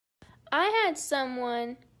I had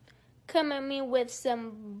someone come at me with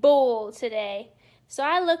some bull today. So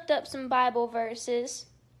I looked up some Bible verses.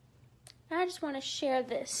 And I just want to share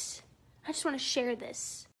this.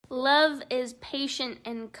 Love is patient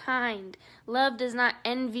and kind. Love does not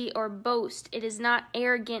envy or boast. It is not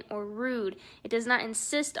arrogant or rude. It does not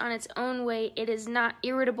insist on its own way. It is not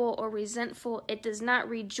irritable or resentful. It does not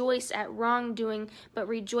rejoice at wrongdoing, but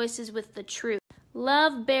rejoices with the truth.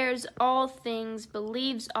 Love bears all things,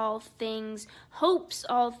 believes all things, hopes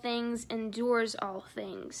all things, endures all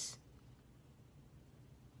things.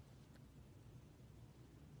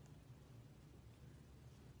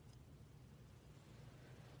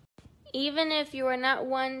 Even if you are not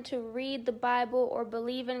one to read the Bible or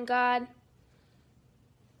believe in God,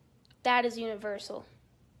 that is universal.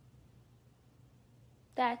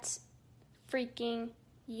 That's freaking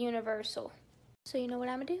universal. So you know what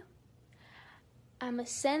I'm going to do? I'm going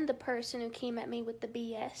to send the person who came at me with the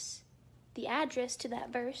BS the address to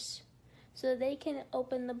that verse so they can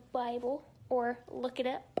open the Bible or look it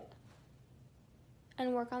up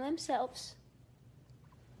and work on themselves.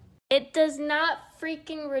 It does not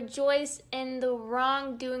freaking rejoice in the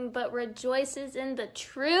wrongdoing, but rejoices in the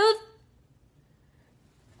truth.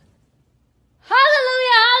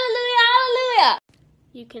 Hallelujah, hallelujah, hallelujah.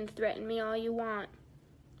 You can threaten me all you want.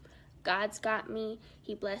 God's got me.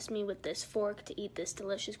 He blessed me with this fork to eat this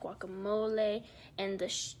delicious guacamole and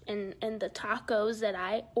the tacos that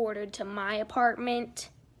I ordered to my apartment.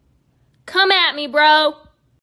 Come at me, bro.